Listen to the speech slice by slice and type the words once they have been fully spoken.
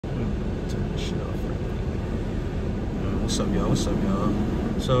What's up, y'all? What's up, y'all?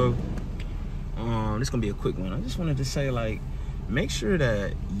 So, this gonna be a quick one. I just wanted to say, like, make sure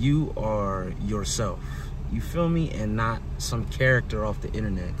that you are yourself. You feel me? And not some character off the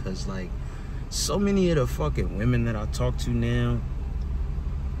internet. Cause like, so many of the fucking women that I talk to now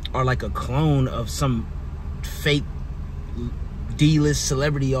are like a clone of some fake D-list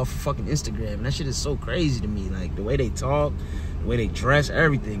celebrity off of fucking Instagram. And that shit is so crazy to me. Like, the way they talk, the way they dress,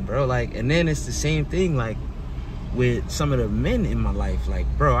 everything, bro. Like, and then it's the same thing, like, with some of the men in my life. Like,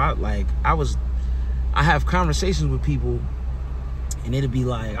 bro, I have conversations with people, and it'll be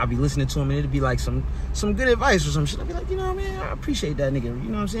like, I'll be listening to them, and it'll be like some good advice or some shit. I'll be like, you know, man, I appreciate that nigga, you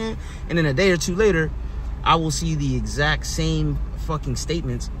know what I'm saying? And then a day or two later, I will see the exact same fucking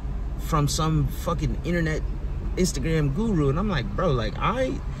statements from some fucking internet Instagram guru, and I'm like, bro, like,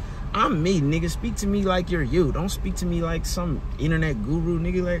 I'm me, nigga. Speak to me like you're you. Don't speak to me like some internet guru,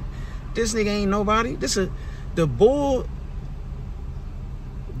 nigga. Like, this nigga ain't nobody. The bull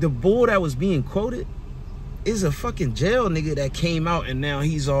that was being quoted is a fucking jail nigga that came out, and now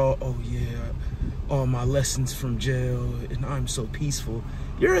he's all, oh yeah, all my lessons from jail, and I'm so peaceful.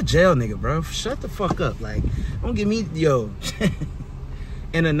 You're a jail nigga, bro. Shut the fuck up. Like, don't give me, yo.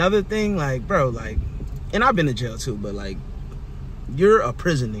 And another thing, like, bro, like, and I've been to jail too, but like, you're a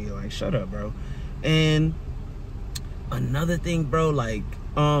prison nigga. Like, shut up, bro. And another thing, bro, like,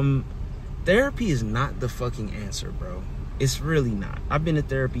 therapy is not the fucking answer, bro. It's really not. I've been to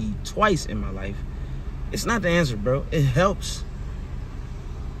therapy twice in my life. It's not the answer, bro. It helps.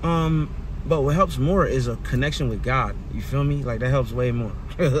 But what helps more is a connection with God. You feel me? Like, that helps way more.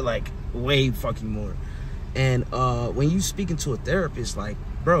 Like, way fucking more. And when you speaking to a therapist, like,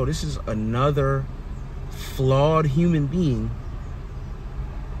 bro, this is another flawed human being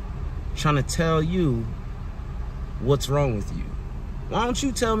trying to tell you what's wrong with you. Why don't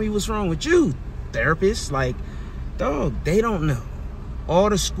you tell me what's wrong with you, therapist? Like, dog, they don't know. All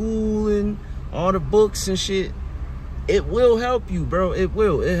the schooling, all the books and shit, it will help you, bro. It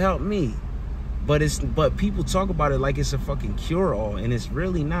will. It helped me. But people talk about it like it's a fucking cure-all, and it's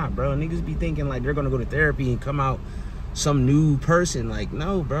really not, bro. Niggas be thinking like they're gonna go to therapy and come out some new person. Like,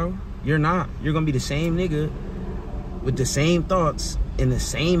 no, bro. You're not. You're gonna be the same nigga with the same thoughts and the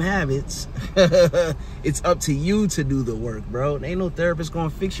same habits. It's up to you to do the work, bro. Ain't no therapist gonna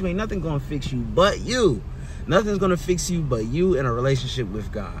fix you. Ain't nothing gonna fix you but you. Nothing's gonna fix you but you in a relationship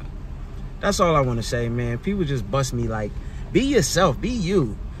with God. That's all I want to say, man. People just bust me like, be yourself, be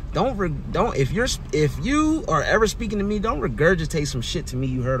you. If you are ever speaking to me, don't regurgitate some shit to me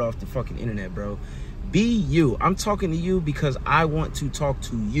you heard off the fucking internet, bro. Be you. I'm talking to you because I want to talk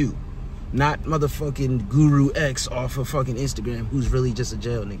to you, not motherfucking Guru X off of fucking Instagram who's really just a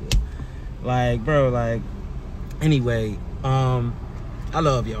jail nigga. Like, bro, like, anyway, I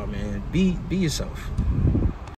love y'all, man. Be yourself.